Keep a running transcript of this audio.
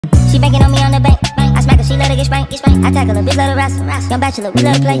banking on me on the bank. I smack her, she let her get spanked. I tackle her, bitch let her wrestle. Young bachelor, we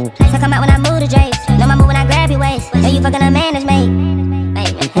love to play. So come out when I move the drapes. Know my move when I grab your waist. Know you fucking a man that's made.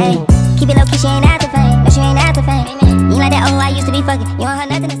 Hey, keep it low key, she ain't after fame. No, she ain't after fame. You like that, oh, I used to be fucking. You don't have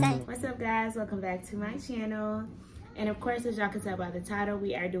nothing to say. What's up, guys? Welcome back to my channel. And of course, as y'all can tell by the title,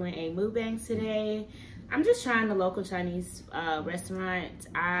 we are doing a mukbang today. I'm just trying the local Chinese restaurant.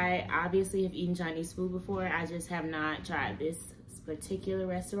 I obviously have eaten Chinese food before. I just have not tried this particular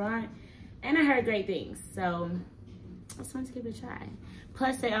restaurant. And I heard great things. So I just wanted to give it a try.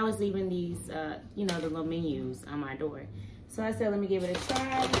 Plus, they always leaving these, you know, the little menus on my door. So I said, let me give it a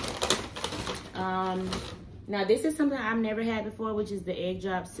try. Now, this is something I've never had before, which is the egg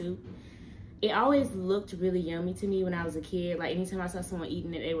drop soup. It always looked really yummy to me when I was a kid. Like, anytime I saw someone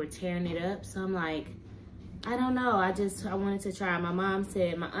eating it, they were tearing it up. So I'm like, I don't know. I wanted to try. My mom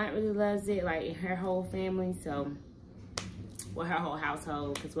said my aunt really loves it, like her whole family. So, well, her whole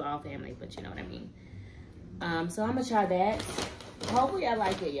household, because we're all family, but you know what I mean. So I'm gonna try that. Hopefully I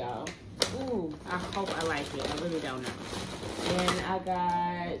like it, y'all. Ooh, I hope I like it. I really don't know. And I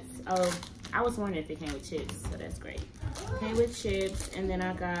got, oh, I was wondering if it came with chips, so that's great. Came with chips, and then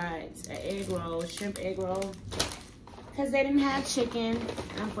I got an egg roll, shrimp egg roll, because they didn't have chicken,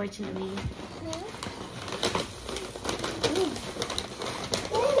 unfortunately.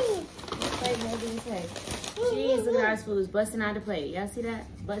 Jeez, look at our food's busting out the plate. Y'all see that?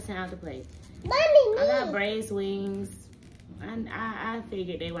 Busting out the plate. I got braised wings. And I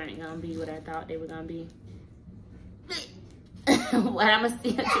figured they weren't gonna be what I thought they were gonna be. But I'ma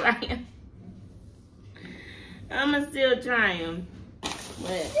still try them. I'ma still try them.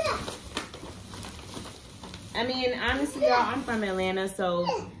 But I mean, honestly, y'all, I'm from Atlanta, so,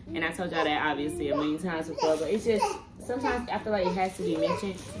 and I told y'all that obviously a million times before, but it's just, sometimes I feel like it has to be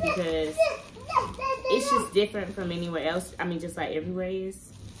mentioned because it's just different from anywhere else. I mean, just like everywhere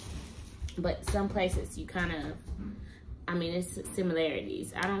is. But some places you kind of, I mean, it's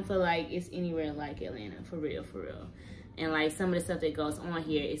similarities. I don't feel like it's anywhere like Atlanta, for real, for real. And like some of the stuff that goes on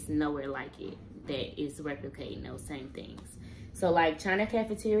here is nowhere like it that is replicating those same things. So like China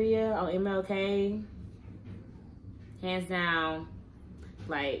Cafeteria on MLK, hands down,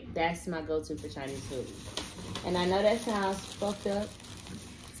 like that's my go-to for Chinese food. And I know that sounds fucked up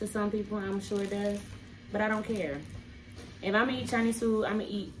to some people, I'm sure it does, but I don't care. If I'm gonna eat Chinese food, I'm gonna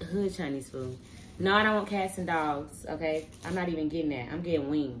eat hood Chinese food. No, I don't want cats and dogs, okay? I'm not even getting that. I'm getting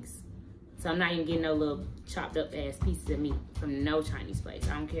wings. So I'm not even getting no little chopped up ass pieces of meat from no Chinese place.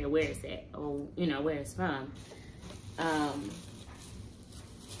 I don't care where it's at or, you know, where it's from.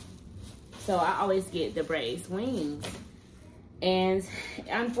 So I always get the braised wings. And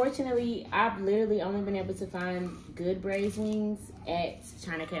unfortunately, I've literally only been able to find good braised wings at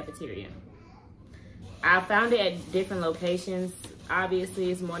China Cafeteria. I found it at different locations.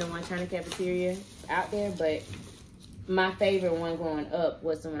 Obviously, it's more than one China Cafeteria out there, but my favorite one going up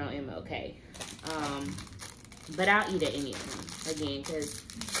was the one on MLK. But I'll eat at any of them, again, because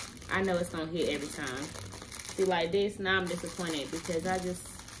I know it's going to hit every time. See, like this, now I'm disappointed because I just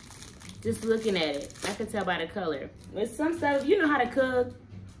looking at it, I can tell by the color. With some stuff, you know how to cook,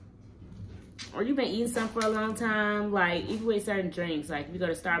 or you've been eating something for a long time, like even with certain drinks, like if you go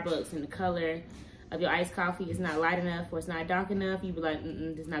to Starbucks and the color of your iced coffee is not light enough or it's not dark enough, you be like,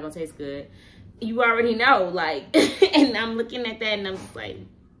 this is not gonna taste good. You already know, like, and I'm looking at that and I'm just like,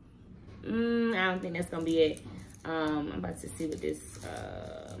 I don't think that's gonna be it. I'm about to see what this,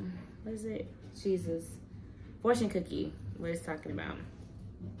 what is it? Jesus. Fortune cookie, what it's talking about.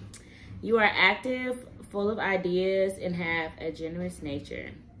 You are active, full of ideas, and have a generous nature.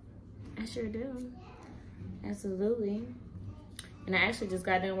 I sure do. Absolutely. And I actually just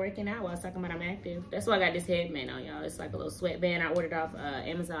got done working out while I was talking about I'm active. That's why I got this headband on, y'all. It's like a little sweatband I ordered off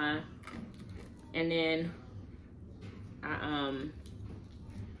Amazon. And then I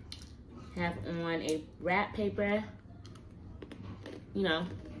have on a wrap paper. You know,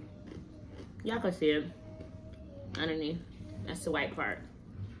 y'all can see it underneath. That's the white part.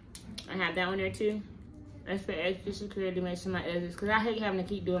 I have that one there too. That's for extra security to make sure my edges, because I hate having to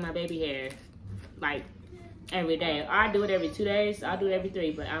keep doing my baby hair like every day. I do it every 2 days. I'll do it every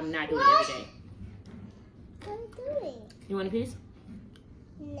 3, but I'm not doing it every day. I'm doing. You want a piece?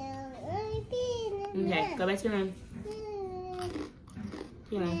 No, I'm doing. Okay, go back to your room.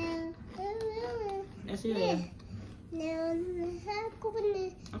 Your room. No. That's your room. No,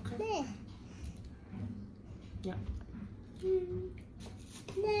 Okay. Yeah.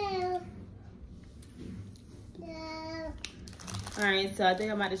 No. No. Alright, so I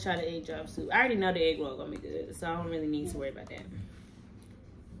think I'm about to try the egg drop soup. I already know the egg roll gonna be good, so I don't really need to worry about that.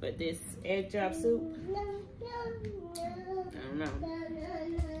 But this egg drop soup, I don't know.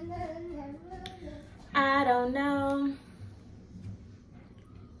 don't know.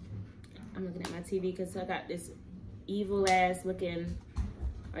 I'm looking at my TV because I got this evil ass looking,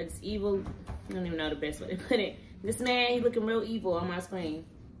 or this evil, I don't even know the best way to put it. This man, he looking real evil on my screen.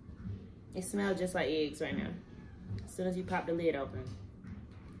 It smells just like eggs right now. As soon as you pop the lid open,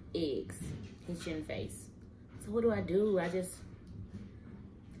 eggs hit you in the face. So what do? I it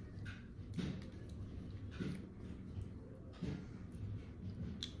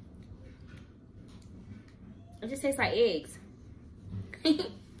just tastes like eggs.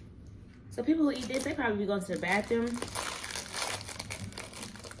 So people who eat this, they probably be going to the bathroom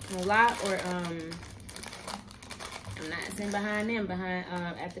a lot, or I'm not sitting behind them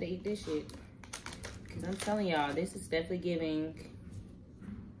after they eat this shit. Cause I'm telling y'all, this is definitely giving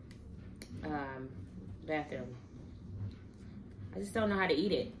bathroom. I just don't know how to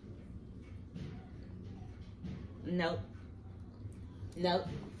eat it. Nope. Nope.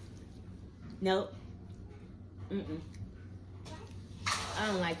 Nope. Mm-mm. I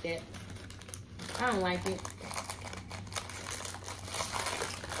don't like that. I don't like it.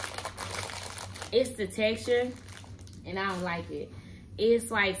 It's the texture, and I don't like it.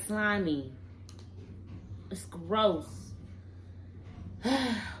 It's like slimy. It's gross.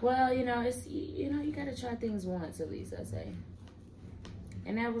 Well, you know, you gotta try things once at least, I say.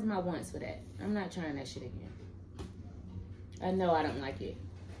 And that was my once for that. I'm not trying that shit again. I know I don't like it.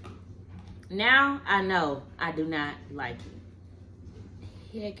 Now I know I do not like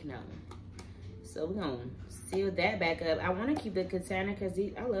it. Heck no. So we're gonna seal that back up. I want to keep the container because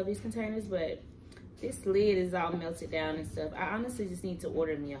I love these containers, but this lid is all melted down and stuff. I honestly just need to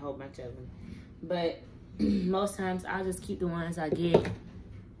order me a whole bunch of them. But most times I'll just keep the ones I get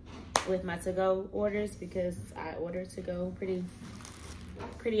with my to-go orders because I order to-go pretty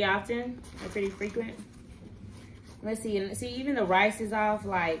often or pretty frequent. Let's see. See, even the rice is off.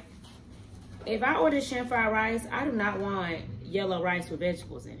 Like, if I order shrimp fried rice, I do not want yellow rice with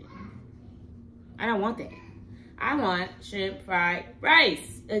vegetables in it. I don't want that. I want shrimp fried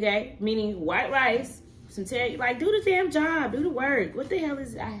rice, okay? Meaning white rice, some teriyaki. Like, do the damn job, do the work. What the hell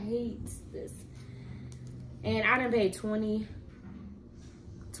is, I hate this. And I done paid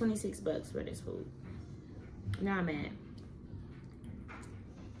 26 bucks for this food. Now I'm mad.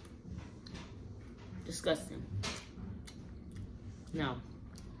 Disgusting. No.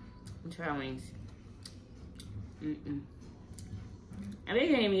 I'm trying wings. I mean, you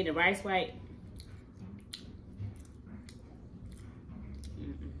can't even eat the rice white.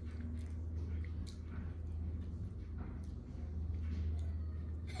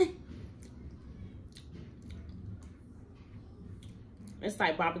 It's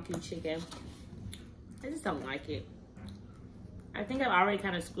like barbecue chicken. I just don't like it. I think I've already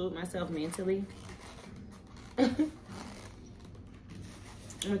kind of screwed myself mentally with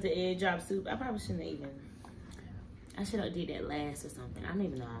the egg drop soup. I probably shouldn't have even. I should have did that last or something. I don't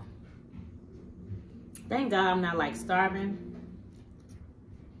even know. Thank God I'm not like starving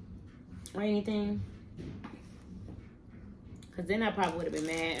or anything. Cause then I probably would have been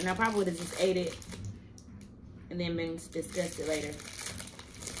mad, and I probably would have just ate it and then been disgusted later.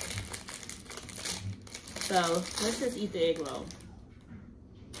 So let's just eat the egg roll.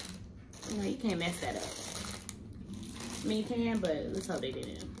 You know, you can't mess that up. I mean, you can, but let's hope they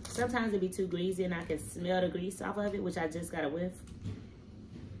didn't. Sometimes it'd be too greasy and I can smell the grease off of it, which I just got a whiff.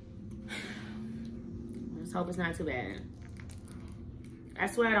 Let's hope it's not too bad. I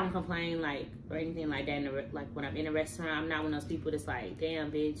swear I don't complain like or anything like that. Like when I'm in a restaurant, I'm not one of those people that's like, damn,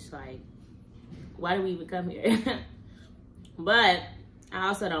 bitch, like, why do we even come here? But I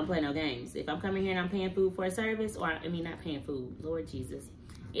also don't play no games. If I'm coming here and I'm paying food for a service, or I mean, not paying food, Lord Jesus.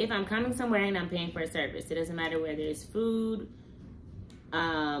 If I'm coming somewhere and I'm paying for a service, it doesn't matter whether it's food, you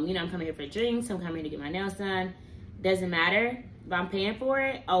know, I'm coming here for drinks, I'm coming here to get my nails done. Doesn't matter. If I'm paying for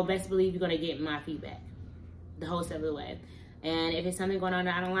it, oh, best believe you're gonna get my feedback the whole step of the way. And if it's something going on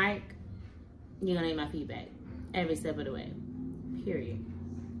that I don't like, you're gonna get my feedback every step of the way, period.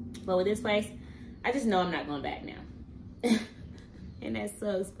 But with this place, I just know I'm not going back now. And that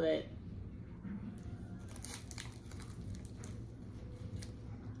sucks, but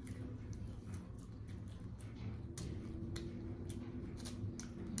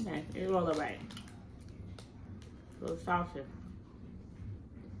okay, it's roll it right. A little salsa.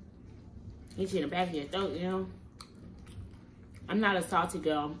 Get you in the back of your throat, you know? I'm not a salty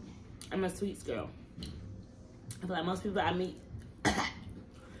girl. I'm a sweets girl. I feel like most people I meet,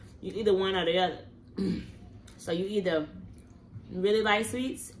 you either one or the other. So you either really like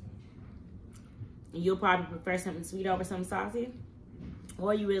sweets, and you'll probably prefer something sweet over something salty,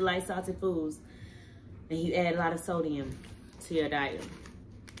 or you really like salty foods, and you add a lot of sodium to your diet,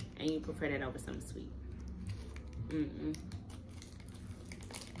 and you prefer that over something sweet.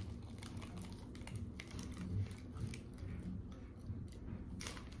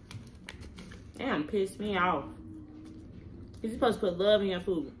 Damn, pissed me off. You're supposed to put love in your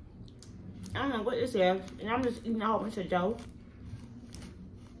food. I don't know what this is, and I'm just eating a whole bunch of dough.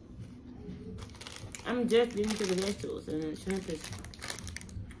 I'm just getting to the vegetables, and the shrimp is.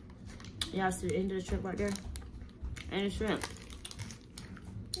 Y'all see the end of the shrimp right there? And the shrimp.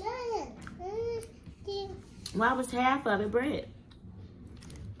 Why was half of it bread?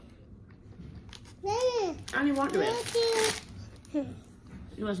 I don't even want the rest.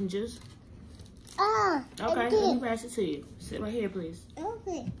 You want some juice? Okay, let me pass it to you. Sit right here, please.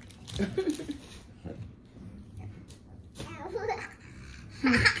 Okay.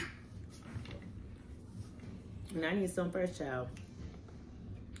 And I need some first, child.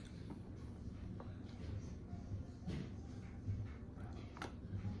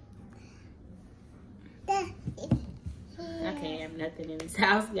 I can't have nothing in this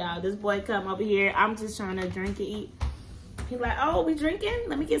house, y'all. This boy come over here. I'm just trying to drink and eat. He's like, oh, we drinking?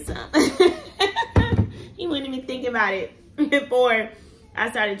 Let me get some. He wouldn't even think about it before I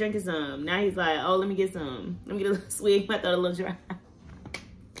started drinking some. Now he's like, oh, let me get some. Let me get a little sweet. I thought a little dry.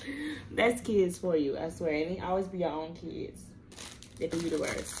 That's kids for you, I swear. And they always be your own kids. They do you the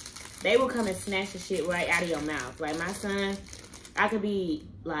worst. They will come and snatch the shit right out of your mouth. Like my son, I could be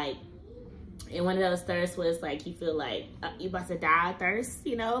like, in one of those thirsts where it's like you feel like you about to die of thirst,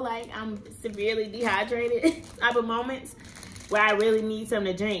 you know, like I'm severely dehydrated type of moments where I really need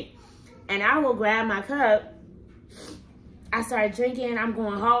something to drink. And I will grab my cup, I start drinking, I'm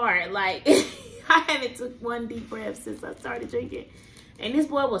going hard. Like I haven't took one deep breath since I started drinking. And this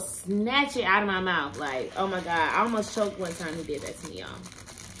boy will snatch it out of my mouth. Like, oh my God, I almost choked one time he did that to me, y'all.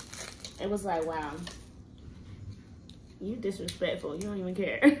 It was like, wow, you disrespectful, you don't even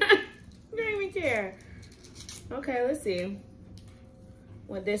care. You don't even care. Okay, let's see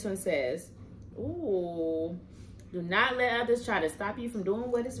what this one says. Ooh, do not let others try to stop you from doing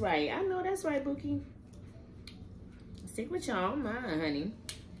what is right. I know that's right, Bookie. Stick with your own mind, honey.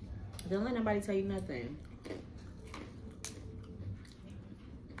 Don't let nobody tell you nothing.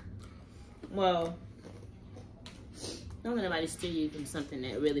 Well, don't let nobody steal you from something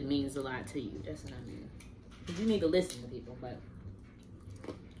that really means a lot to you. That's what I mean. You need to listen to people, but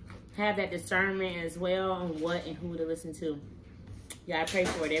have that discernment as well on what and who to listen to. Yeah, I pray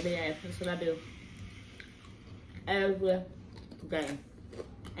for it every day. That's what I do. Every day.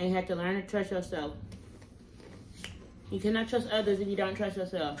 And you have to learn to trust yourself. You cannot trust others if you don't trust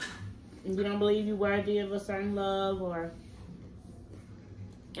yourself. If you don't believe you're worthy of a certain love or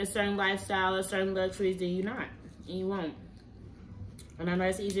a certain lifestyle or certain luxuries, then you're not. And you won't. And I know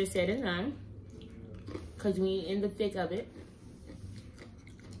it's easier said than done. Because when you're in the thick of it,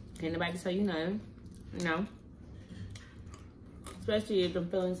 can't nobody tell you nothing, you know? Especially if the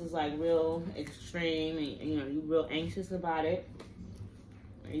feelings is like real extreme and you know, you're real anxious about it.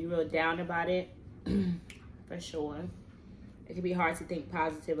 Or you're real down about it. For sure. It can be hard to think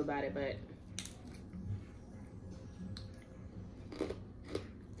positive about it, but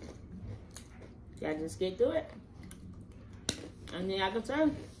y'all just get through it. And then I can tell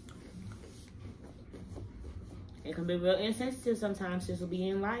you. It can be real insensitive sometimes just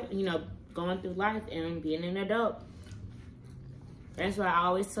being life, you know, going through life and being an adult. That's why I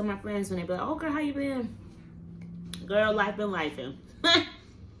always tell my friends when they be like, oh girl, how you been? Girl, life been lifing. I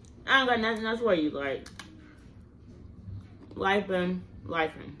don't got nothing else for you, like. Life been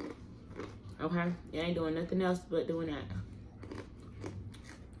lifing. Okay? You ain't doing nothing else but doing that.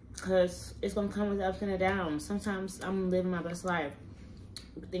 Because it's going to come with ups and downs. Sometimes I'm living my best life.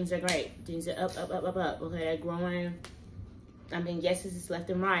 Things are great. Things are up, up, up, up, up. Okay, they're growing. I mean, yes, it's left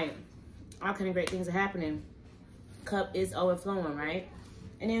and right. All kind of great things are happening. Cup is overflowing, right?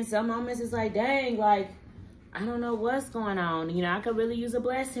 And then some moments it's like, dang, like, I don't know what's going on. You know, I could really use a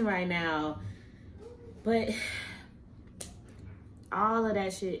blessing right now. But all of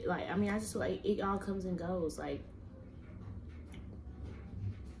that shit, like, I mean, I just feel like it all comes and goes. Like,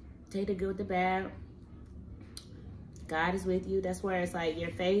 take the good with the bad. God is with you. That's where it's like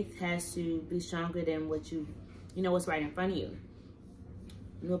your faith has to be stronger than what you know what's right in front of you.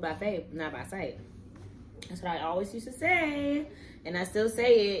 You move by faith, not by sight. That's what I always used to say. And I still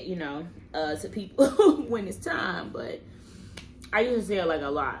say it, you know, to people when it's time. But I used to say it like a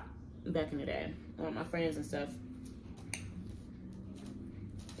lot back in the day. With my friends and stuff.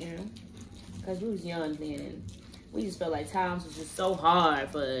 You know? Because we was young then. And we just felt like times was just so hard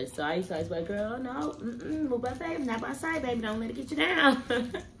for us. So I used to always be like, girl, no, move by faith, not by sight, baby. Don't let it get you down.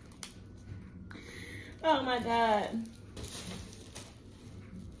 Oh, my God.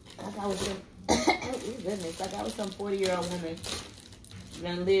 Like I was Goodness, like I was some 40-year-old woman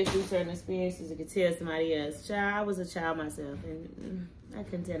and lived through certain experiences and could tell somebody else. Child, I was a child myself, and I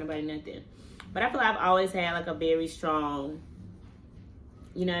couldn't tell nobody nothing. But I feel like I've always had like a very strong,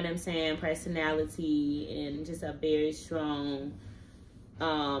 you know what I'm saying, personality, and just a very strong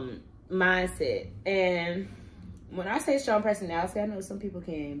mindset. And when I say strong personality, I know some people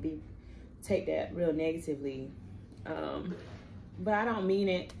can take that real negatively, but I don't mean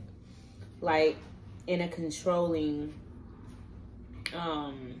it like in a controlling,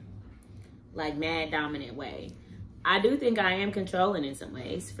 like mad dominant way. I do think I am controlling in some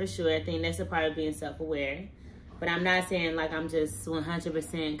ways, for sure. I think that's a part of being self-aware. But I'm not saying like I'm just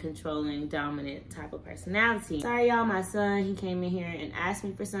 100% controlling, dominant type of personality. Sorry, y'all, my son, he came in here and asked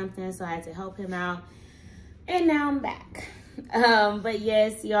me for something, so I had to help him out. And now I'm back. But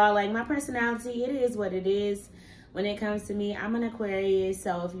yes, y'all, like my personality, it is what it is. When it comes to me, I'm an Aquarius,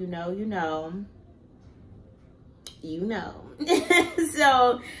 so if you know, you know. You know.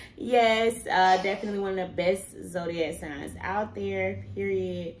 So yes, definitely one of the best zodiac signs out there,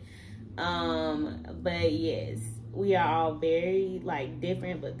 period. But yes, we are all very like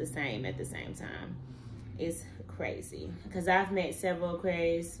different but the same at the same time. It's crazy because I've met several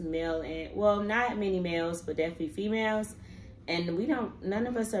Aquarius, male and, well, not many males, but definitely females, and none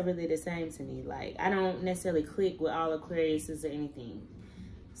of us are really the same to me. Like, I don't necessarily click with all Aquariuses or anything.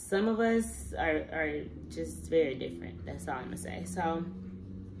 Some of us are just very different. That's all I'm gonna say. So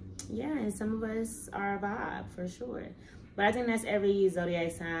yeah, and some of us are a vibe for sure. But I think that's every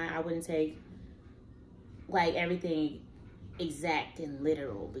zodiac sign. I wouldn't take like everything exact and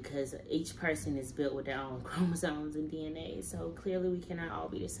literal because each person is built with their own chromosomes and DNA. So clearly we cannot all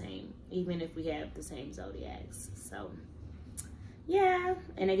be the same, even if we have the same zodiacs. So yeah,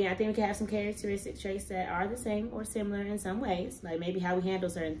 and again, I think we can have some characteristic traits that are the same or similar in some ways. Like maybe how we handle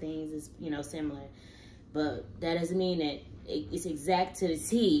certain things is, you know, similar. But that doesn't mean that it's exact to the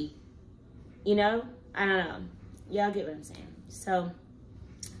T, you know? I don't know. Y'all get what I'm saying. So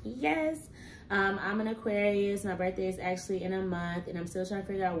yes, I'm an Aquarius. My birthday is actually in a month, and I'm still trying to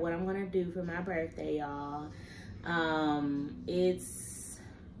figure out what I'm gonna do for my birthday, y'all. It's,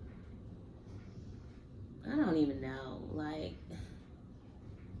 I don't even know. Like,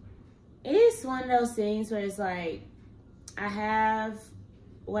 it's one of those things where it's like, I have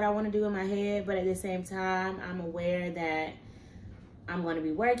what I want to do in my head, but at the same time, I'm aware that I'm going to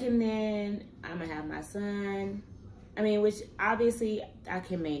be working then. I'm going to have my son. I mean, which obviously I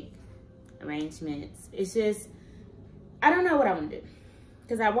can make arrangements. It's just, I don't know what I want to do.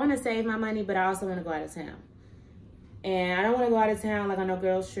 Because I want to save my money, but I also want to go out of town. And I don't want to go out of town like on a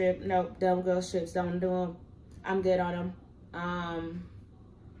girls trip. No, dumb girls trips, don't do them. I'm good on them.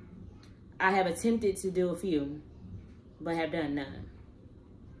 I have attempted to do a few, but have done none.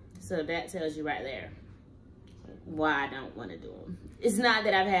 So that tells you right there why I don't want to do them. It's not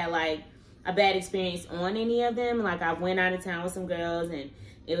that I've had like a bad experience on any of them. Like I went out of town with some girls and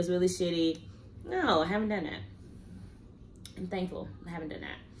it was really shitty. No, I haven't done that. I'm thankful I haven't done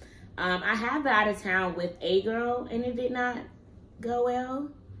that. I have been out of town with a girl and it did not go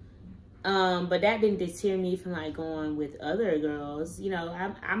well. But that didn't deter me from like going with other girls. You know,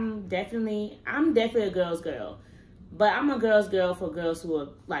 I'm definitely a girl's girl, but I'm a girl's girl for girls who are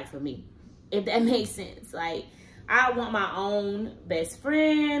like for me, if that makes sense. Like I want my own best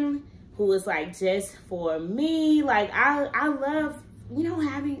friend who is like just for me. Like I love, you know,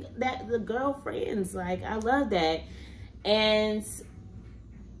 having the girlfriends. Like I love that. And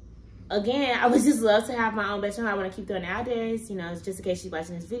again, I would just love to have my own best friend. I want to keep throwing out there, you know, just in case she's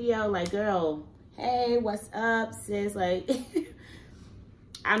watching this video. Like, girl, hey, what's up, sis? Like,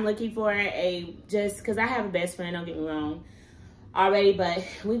 I'm looking for just because I have a best friend, don't get me wrong, already, but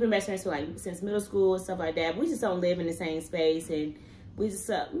we've been best friends for like since middle school and stuff like that. We just don't live in the same space, and we just,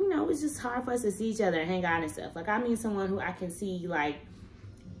 you know, it's just hard for us to see each other and hang out and stuff. Like, I mean someone who I can see, like,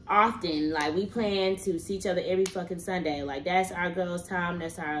 often. Like, we plan to see each other every fucking Sunday. Like, that's our girls' time.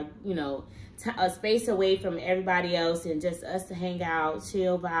 That's our, you know, a space away from everybody else and just us to hang out,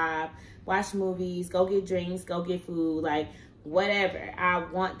 chill, vibe, watch movies, go get drinks, go get food, like, whatever. I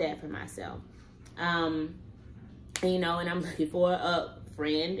want that for myself. You know, and I'm looking for a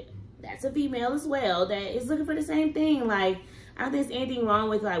friend that's a female as well that is looking for the same thing. Like, I don't think there's anything wrong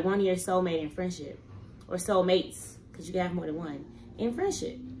with, like, one of your soulmate in friendship or soulmates, because you can have more than one in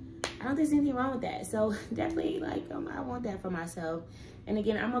friendship. I don't think there's anything wrong with that. So definitely, like, I want that for myself. And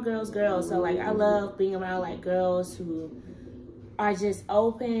again, I'm a girl's girl. So, like, I love being around, like, girls who are just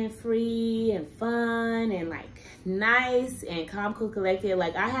open, free, and fun, and, like, nice, and calm, cool, collected.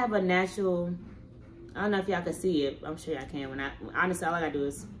 Like, I have a natural, I don't know if y'all can see it. I'm sure y'all can. Honestly, all I gotta do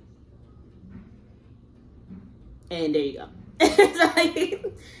is And there you go. It's like,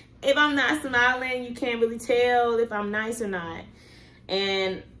 if I'm not smiling, you can't really tell if I'm nice or not.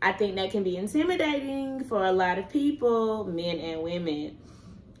 And I think that can be intimidating for a lot of people, men and women.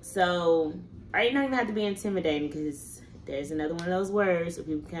 So, or you don't even have to be intimidating, because there's another one of those words where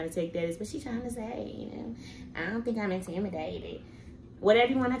people kind of take that as, but she's trying to say, you know, I don't think I'm intimidated.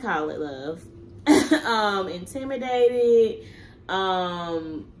 Whatever you want to call it, love. Intimidated,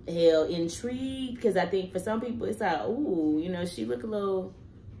 hell, intrigued, because I think for some people it's like, ooh, you know, she look a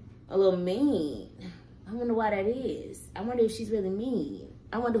little mean. I wonder why that is. I wonder if she's really mean.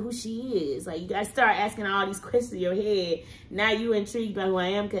 I wonder who she is. Like, you gotta start asking all these questions in your head. Now you intrigued by who I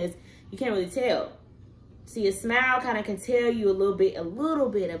am, because you can't really tell. See, a smile kind of can tell you a little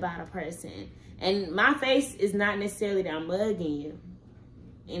bit about a person. And my face is not necessarily that I'm mugging you.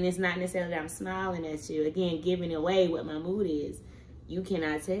 And it's not necessarily that I'm smiling at you. Again, giving away what my mood is. You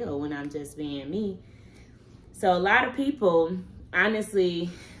cannot tell when I'm just being me. So a lot of people, honestly,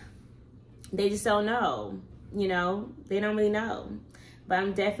 they just don't know. You know, they don't really know. But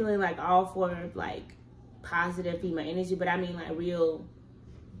I'm definitely like all for like positive female energy. But I mean like real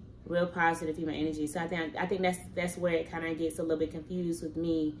positive female energy. So I think that's where it kind of gets a little bit confused with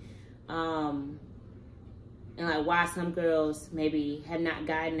me. And like why some girls maybe have not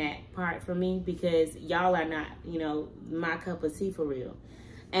gotten that part from me, because y'all are not, you know, my cup of tea for real.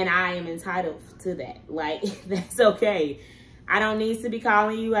 And I am entitled to that. Like, that's okay. I don't need to be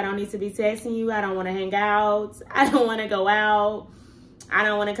calling you. I don't need to be texting you. I don't want to hang out. I don't want to go out. I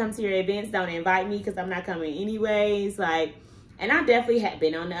don't want to come to your events. Don't invite me, because I'm not coming anyways. Like, and I definitely have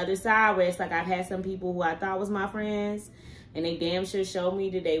been on the other side where it's like I've had some people who I thought was my friends, and they damn sure showed me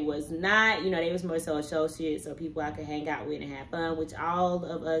that they was not. You know, they was more so associates or people I could hang out with and have fun, which all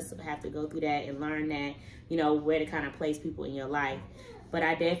of us have to go through that and learn that, you know, where to kind of place people in your life. But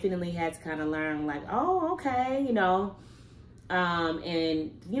I definitely had to kind of learn like, oh, okay, you know,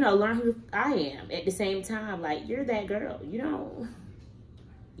 and, you know, learn who I am at the same time. Like, you're that girl.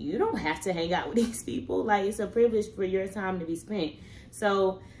 You don't have to hang out with these people. Like, it's a privilege for your time to be spent.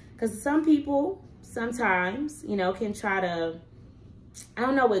 So, because some people sometimes, you know, can try to, I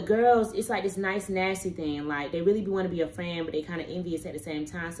don't know, with girls, it's like this nice, nasty thing. Like, they really want to be a friend, but they kind of envious at the same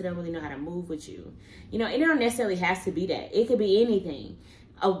time, so they don't really know how to move with you. You know, it don't necessarily have to be that. It could be anything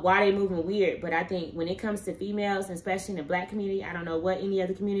of why they moving weird. But I think when it comes to females, especially in the Black community, I don't know what any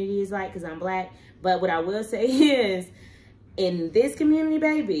other community is like, because I'm Black. But what I will say is, in this community,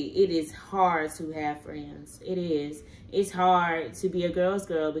 baby, it is hard to have friends. It is. It's hard to be a girl's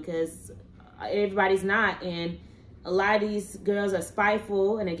girl, because everybody's not. And a lot of these girls are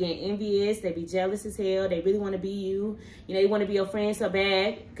spiteful and, again, envious. They be jealous as hell. They really want to be you. You know, they want to be your friend so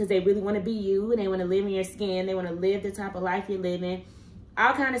bad because they really want to be you, and they want to live in your skin. They want to live the type of life you're living.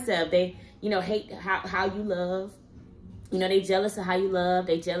 All kind of stuff. They, you know, hate how you love. You know, they jealous of how you love.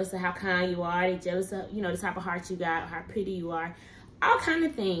 They jealous of how kind you are. They jealous of, you know, the type of heart you got, how pretty you are. All kind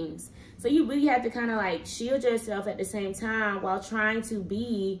of things. So you really have to kind of like shield yourself at the same time while trying to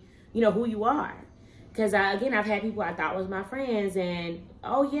be, you know, who you are. Because, again, I've had people I thought was my friends, and,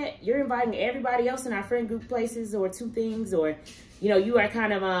 oh, yeah, you're inviting everybody else in our friend group places or to things, or, you know, you are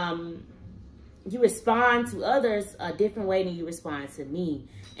kind of, you respond to others a different way than you respond to me.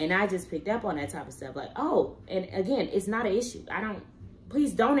 And I just picked up on that type of stuff. Like, oh, and again, it's not an issue.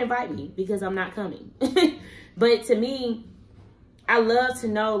 Please don't invite me because I'm not coming. But to me, I love to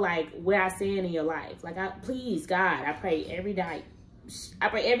know, like, where I stand in your life. Like, please, God, I pray every night. I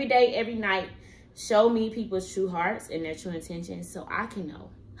pray every day, every night. Show me people's true hearts and their true intentions so I can know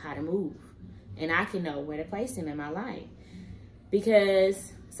how to move. And I can know where to place them in my life.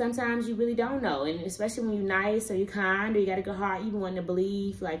 Because sometimes you really don't know. And especially when you're nice or you're kind or you got a good heart, you want to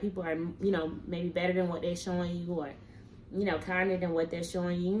believe like people are, you know, maybe better than what they're showing you, or, you know, kinder than what they're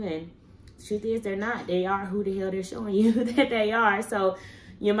showing you. And the truth is, they're not. They are who the hell they're showing you that they are. So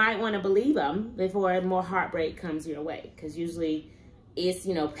you might want to believe them before more heartbreak comes your way. Because usually it's,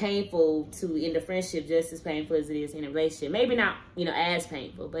 you know, painful to end a friendship just as painful as it is in a relationship. Maybe not, you know, as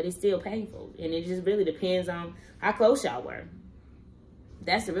painful, but it's still painful. And it just really depends on how close y'all were.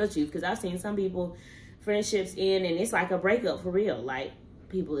 That's the real truth, because I've seen some people, friendships end, and it's like a breakup for real. Like,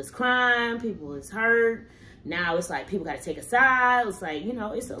 people is crying, people is hurt. Now it's like people got to take a side. It's like, you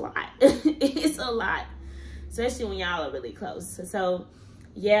know, it's a lot. It's a lot, especially when y'all are really close. So,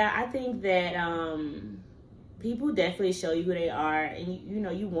 yeah, I think that people definitely show you who they are, and, you know,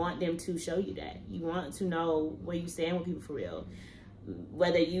 you want them to show you that. You want to know where you stand with people for real.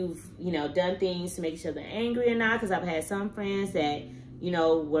 Whether you've, you know, done things to make each other angry or not, because I've had some friends that, you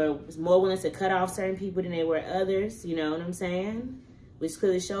know, was more willing to cut off certain people than they were others, you know what I'm saying? which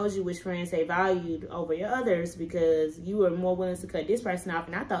clearly shows you which friends they valued over your others, because you were more willing to cut this person off,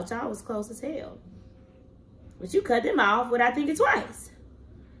 and I thought y'all was close as hell. But you cut them off without thinking twice.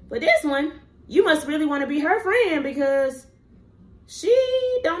 But this one, you must really want to be her friend, because she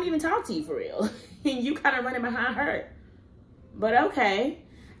don't even talk to you for real. And you kind of running behind her. But okay,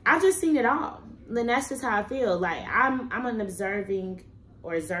 I've just seen it all. And that's just how I feel. Like, I'm an observant,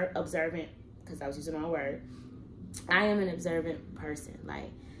 because I was using my word. I am an observant person.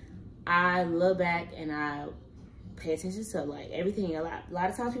 Like, I look back and I pay attention to like everything a lot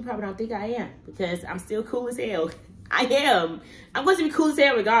of times. People probably don't think I am, because I'm still cool as hell. I am. I'm going to be cool as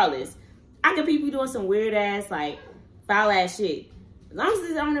hell regardless. I can people doing some weird ass, like, foul ass shit. As long as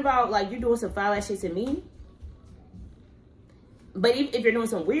it's only about like you're doing some foul ass shit to me. But if you're doing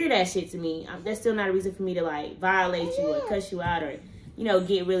some weird ass shit to me, that's still not a reason for me to like violate you or cuss you out or, you know,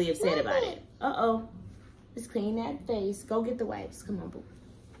 get really upset about it. Uh-oh. Let's clean that face. Go get the wipes. Come on, boo.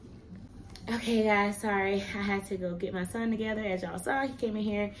 Okay, guys, sorry. I had to go get my son together. As y'all saw, he came in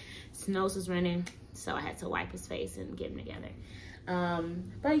here. His nose was running, so I had to wipe his face and get him together.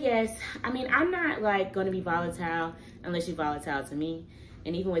 But yes, I mean, I'm not like going to be volatile unless you're volatile to me.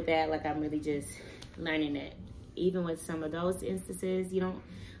 And even with that, like, I'm really just learning that even with some of those instances, you don't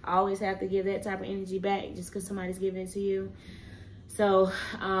always have to give that type of energy back just because somebody's giving it to you. So,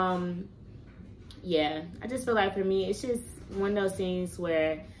 yeah, I just feel like for me, it's just one of those things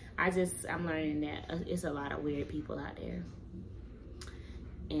where I'm learning that it's a lot of weird people out there.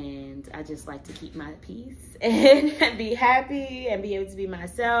 And I just like to keep my peace and be happy and be able to be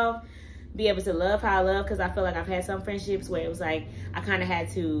myself, be able to love how I love, because I feel like I've had some friendships where it was like I kind of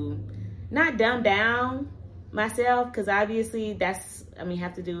had to not dumb down myself, because obviously that's, I mean,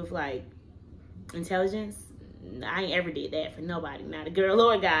 have to do with like intelligence. I ain't ever did that for nobody, not a girl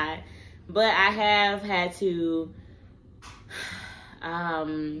or a guy. But I have had to, I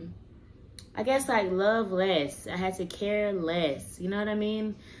guess, like, love less. I had to care less. You know what I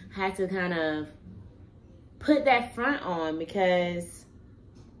mean? I had to kind of put that front on, because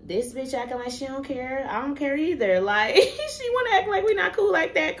this bitch acting like she don't care. I don't care either. Like, she want to act like we not cool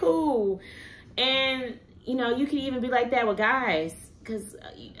like that. Cool. And, you know, you can even be like that with guys, because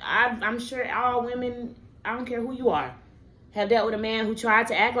I'm sure all women, I don't care who you are, have dealt with a man who tried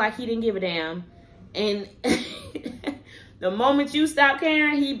to act like he didn't give a damn. And the moment you stop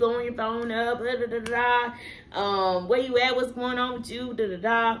caring, he blowing your phone up, where you at, what's going on with you,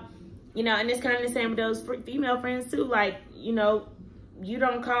 You know, and it's kind of the same with those female friends too. Like, you know, you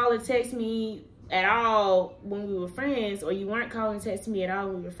don't call or text me at all when we were friends, or you weren't calling and texting me at all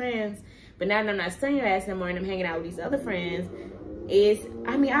when we were friends. But now that I'm not seeing your ass no more and I'm hanging out with these other friends,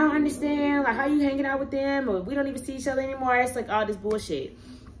 I mean, I don't understand, like, how you hanging out with them, or we don't even see each other anymore. It's like all this bullshit.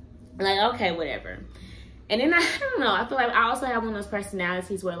 Like, okay, whatever. And then I don't know, I feel like I also have one of those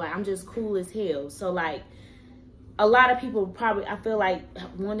personalities where, like, I'm just cool as hell. So, like, a lot of people probably, I feel like,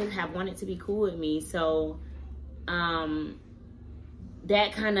 have wanted to be cool with me. So, that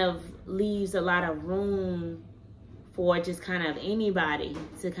kind of leaves a lot of room for just kind of anybody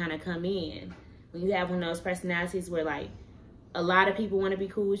to kind of come in. When you have one of those personalities where, like, a lot of people want to be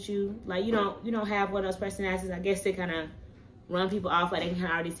cool with you. Like, you don't have one of those personalities, I guess, they kind of run people off. Like, they can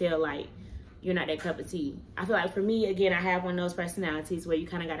already tell, like, you're not that cup of tea. I feel like for me, again, I have one of those personalities where you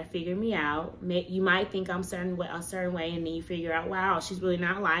kind of got to figure me out. You might think I'm a certain way, and then you figure out, wow, she's really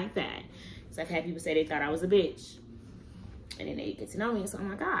not like that. Because I've had people say they thought I was a bitch. And then they get to know me and say, oh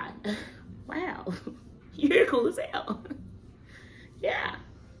my God, wow, you're cool as hell. Yeah,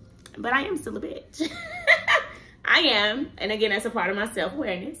 but I am still a bitch. I am. And again, that's a part of my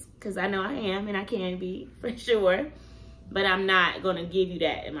self-awareness, because I know I am and I can be, for sure. But I'm not going to give you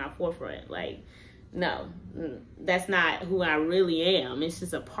that in my forefront. Like, no, that's not who I really am. It's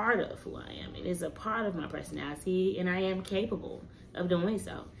just a part of who I am. It is a part of my personality, and I am capable of doing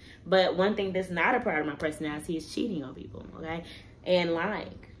so. But one thing that's not a part of my personality is cheating on people, okay? And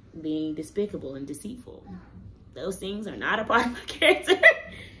lying, being despicable and deceitful. Those things are not a part of my character.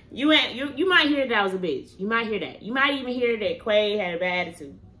 You might hear that I was a bitch. You might hear that. You might even hear that Quay had a bad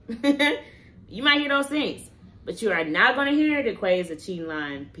attitude. You might hear those things. But you are not going to hear that Quay is a cheating,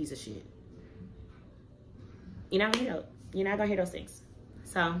 lying piece of shit. You're not going to hear those things.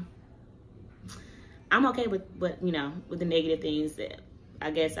 So, I'm okay with what, with the negative things that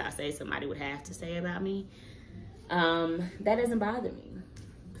I guess I say somebody would have to say about me. That doesn't bother me.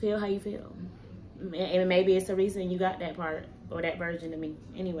 Feel how you feel. And maybe it's the reason you got that part or that version of me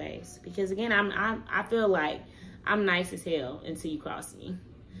anyways. Because again, I feel like I'm nice as hell until you cross me.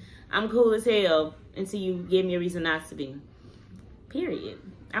 I'm cool as hell until you give me a reason not to be. Period.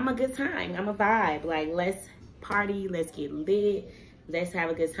 I'm a good time. I'm a vibe. Like, let's party. Let's get lit. let's have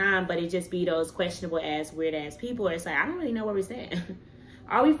a good time. But it just be those questionable ass, weird ass people. It's like, I don't really know where we stand.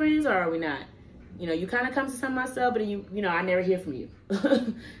 Are we friends or are we not? You know, you kind of come to some of my stuff, but you know, I never hear from you.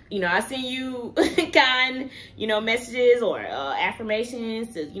 You know, I send you kind, you know, messages or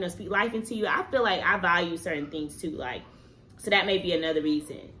affirmations to, you know, speak life into you. I feel like I value certain things too. Like, so that may be another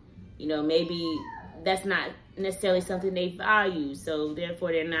reason. You know, maybe that's not necessarily something they value. So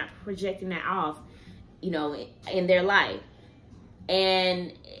therefore they're not projecting that off, you know, in their life.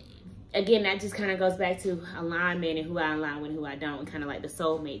 And again, that just kind of goes back to alignment and who I align with and who I don't. Kind of like the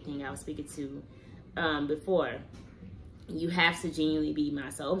soulmate thing I was speaking to before. You have to genuinely be my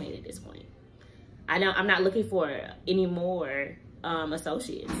soulmate at this point. I'm not looking for any more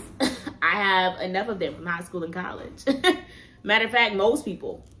associates. I have enough of them from high school and college. Matter of fact, most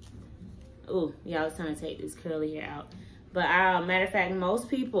people. Ooh, yeah, I was trying to take this curly hair out. But matter of fact, most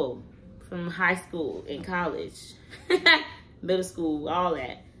people from high school and college, middle school, all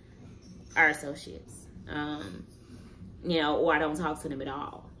that, are associates. You know, or I don't talk to them at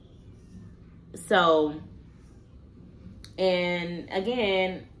all. So, and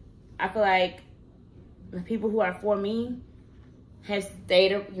again, I feel like the people who are for me have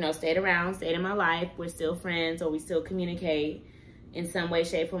stayed around, stayed in my life. We're still friends, or we still communicate in some way,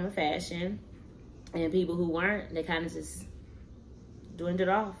 shape, form, or fashion. And people who weren't, they kind of just dwindled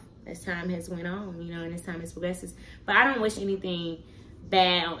off as time has went on, you know, and as time has progresses. But I don't wish anything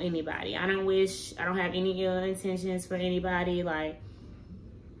bad on anybody. I don't have any ill intentions for anybody. Like,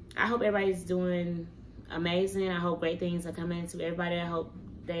 I hope everybody's doing amazing. I hope great things are coming to everybody. I hope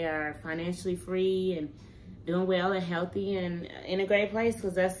they are financially free and doing well and healthy and in a great place,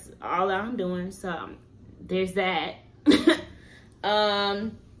 because that's all I'm doing. So there's that.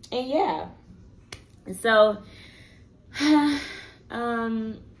 And yeah. So I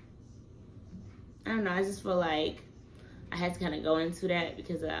don't know, I just feel like I had to kind of go into that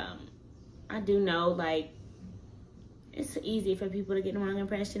because I do know, like, it's easy for people to get the wrong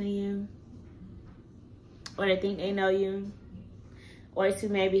impression of you, or to think they know you, or to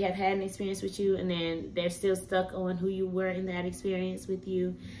maybe have had an experience with you and then they're still stuck on who you were in that experience with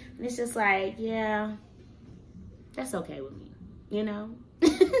you. And it's just like, yeah, that's okay with me, you know?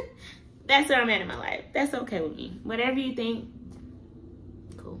 That's where I'm at in my life. That's okay with me. Whatever you think,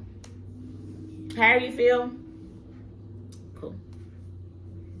 cool. However you feel, cool.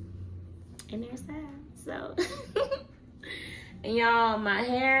 And there's that. So, and y'all, my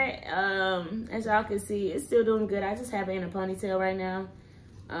hair, as y'all can see, it's still doing good. I just have it in a ponytail right now,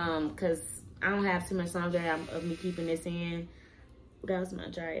 because I don't have too much longer of me keeping this in. What else am I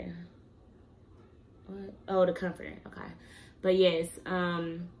dryer? What? Oh, the comforter. Okay. But yes,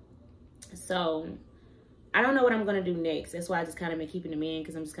 so I don't know what I'm gonna do next. That's why I just kind of been keeping them in,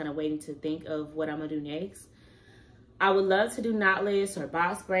 because I'm just kind of waiting to think of what I'm gonna do next. I would love to do knotless or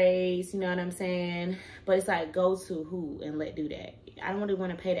box braids, you know what I'm saying? But it's like, go to who and do that. I don't really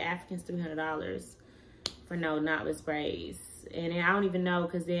want to pay the Africans $300 for no knotless braids. And then I don't even know,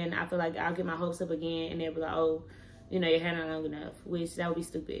 because then I feel like I'll get my hopes up again and they'll be like, oh, you know, your hair not long enough, which that would be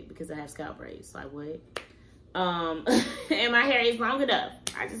stupid because I have scalp braids. Like, what? And my hair is long enough.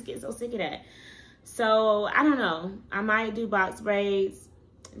 I just get so sick of that. So I don't know. I might do box braids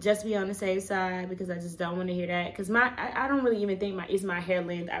just to be on the safe side, because I just don't want to hear that. Because I don't really even think it's my hair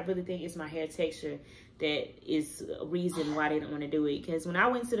length. I really think it's my hair texture that is a reason why they don't want to do it. Because when I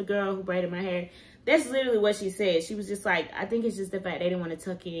went to the girl who braided my hair, that's literally what she said. She was just like, I think it's just the fact they didn't want to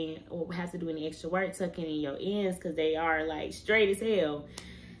tuck in or have to do any extra work tucking in your ends, because they are like straight as hell.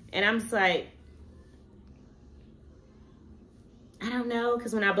 And I'm just like, I don't know,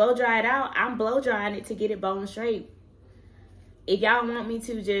 because when I blow dry it out, I'm blow drying it to get it bone straight. If y'all want me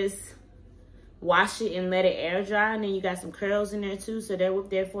to just wash it and let it air dry, and then you got some curls in there too, so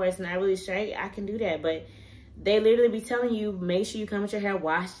therefore it's not really straight, I can do that. But they literally be telling you, make sure you come with your hair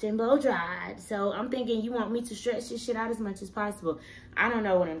washed and blow dried. So I'm thinking you want me to stretch this shit out as much as possible. I don't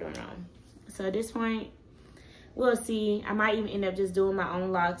know what I'm doing wrong. So at this point, we'll see. I might even end up just doing my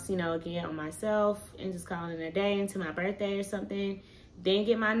own locks, you know, again on myself, and just calling it a day until my birthday or something. Then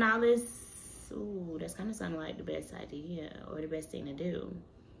get my knotless. Ooh, that's kind of sounding like the best idea, or the best thing to do.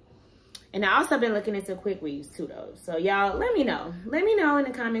 And I also been looking into quick weaves too, though. So y'all, let me know. Let me know in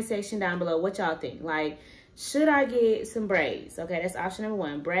the comment section down below what y'all think. Like, should I get some braids? Okay, that's option number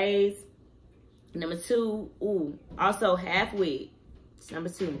 1, braids. Number 2, ooh, also half wig. It's number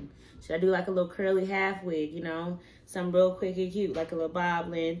 2. Should I do like a little curly half wig, you know? Something real quick and cute, like a little bob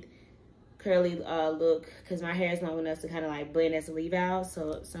length, curly look, because my hair is long enough to kind of like blend as a leave out.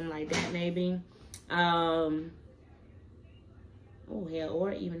 So something like that maybe. Oh, hell,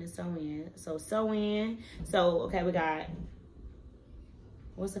 or even a sew in. So sew in. So, okay, we got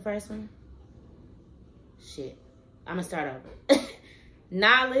What's the first one? Shit. I'm gonna start over.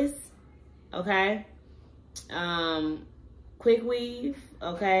 Knotless, okay. Quick weave,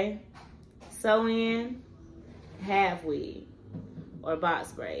 okay. Sew in, half weave, or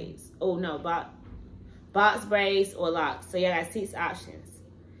box braids. Oh no, box braids or locks. So y'all got 6 options.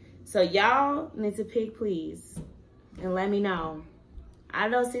 So y'all need to pick, please, and let me know.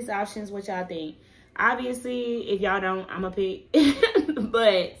 Out of those 6 options, what y'all think? Obviously, if y'all don't, I'm gonna pick.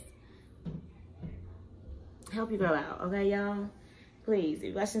 But help your girl out, okay, y'all? Please, if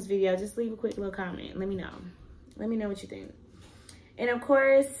you watch this video, just leave a quick little comment. Let me know. Let me know what you think. And of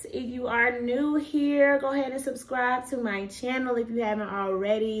course, if you are new here, go ahead and subscribe to my channel if you haven't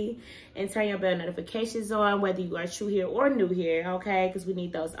already, and turn your bell notifications on, whether you are true here or new here, okay? Because we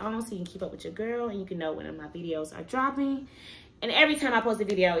need those on so you can keep up with your girl and you can know when my videos are dropping. And every time I post a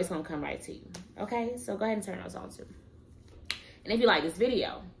video, it's gonna come right to you, okay? So go ahead and turn those on too. And if you like this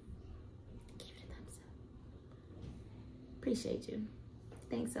video, give it a thumbs up. Appreciate you.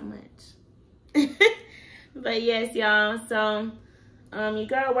 Thanks so much. But yes, y'all, so your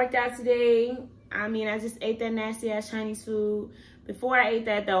girl worked out today. I mean, I just ate that nasty ass Chinese food. Before I ate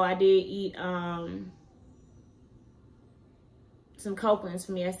that though, I did eat some Copeland's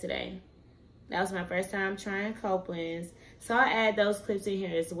from yesterday. That was my first time trying Copeland's. So I'll add those clips in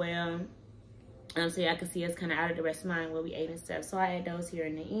here as well. So y'all can see us kind of out of the restaurant where we ate and stuff. So I add those here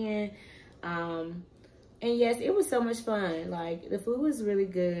in the end. And yes, it was so much fun. Like, the food was really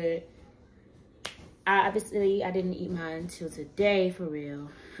good. Obviously, I didn't eat mine till today for real.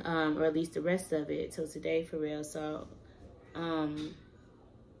 Or at least the rest of it till today for real. So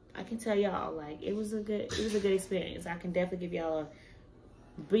I can tell y'all, like, it was a good experience. I can definitely give y'all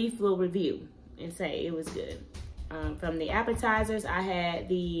a brief little review and say it was good. From the appetizers, I had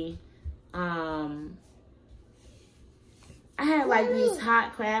the I had like these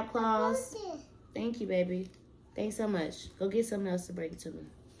hot crab claws. Thank you, baby. Thanks so much. Go get something else to bring it to me,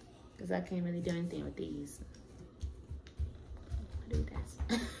 because I can't really do anything with these. What do I do with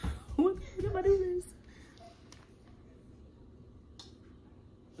this? What do I do with this?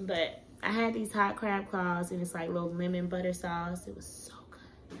 But I had these hot crab claws, and it's like little lemon butter sauce. It was so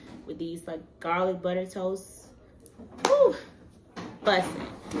good with these like garlic butter toast. Woo! Bussin'.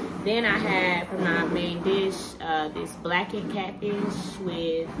 Then I had for my main dish this blackened catfish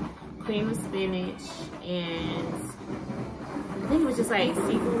with cream of spinach, and I think it was just like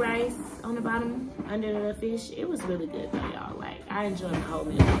seafood rice on the bottom under the fish. It was really good though, y'all. Like, I enjoyed the whole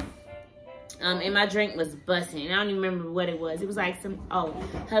meal. And my drink was bussin'. I don't even remember what it was. It was like some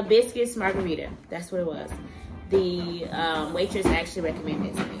hibiscus margarita. That's what it was. The waitress actually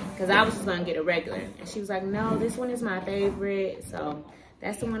recommended it to me, because I was just gonna get a regular, and she was like, no, this one is my favorite. So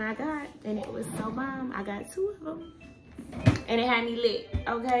that's the one I got, and it was so bomb. I got 2 of them, and it had me lit,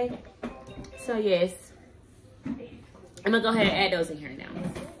 okay? So yes, I'm gonna go ahead and add those in here now.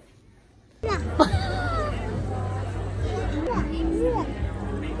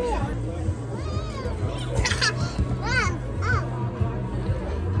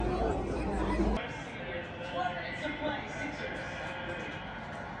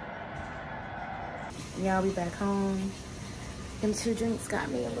 Y'all, be back home. Them 2 drinks got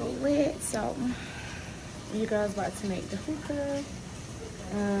me a little wet, so your girl's about to make the hookah.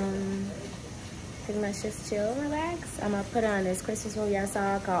 Pretty much just chill and relax. I'm gonna put on this Christmas movie I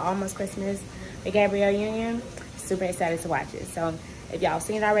saw called Almost Christmas with Gabrielle Union. Super excited to watch it. So if y'all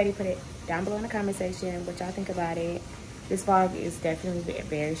seen it already, put it down below in the comment section what y'all think about it. This vlog is definitely a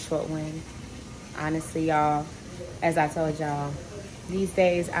very short one. Honestly, y'all, as I told y'all, these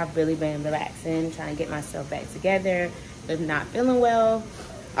days I've really been relaxing, trying to get myself back together, but not feeling well,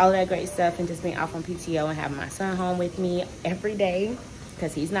 all of that great stuff, and just being off on PTO and having my son home with me every day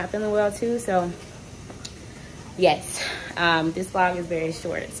because he's not feeling well too. So yes, this vlog is very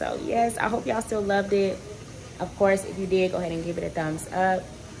short. So yes, I hope y'all still loved it. Of course, if you did, go ahead and give it a thumbs up.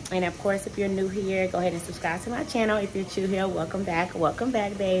 And of course, if you're new here, go ahead and subscribe to my channel. If you're new here, welcome back,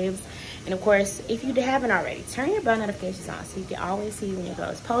 babes. And of course, if you haven't already, turn your bell notifications on so you can always see when your girl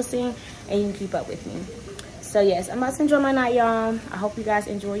is posting and you can keep up with me. So yes, I'm about to enjoy my night, y'all. I hope you guys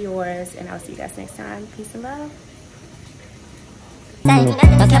enjoy yours, and I'll see you guys next time. Peace and love.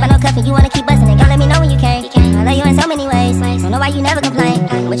 Don't care about no cuffing, you wanna keep bustin' it. Don't let me know when you came. I love you in so many ways. Don't know why you never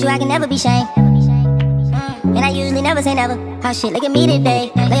complain. With you, I can never be shamed. And I usually never say never. How shit, look at me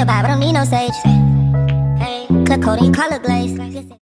today. Lay your vibe, I don't need no sage. Hey, clip coat and your color glaze.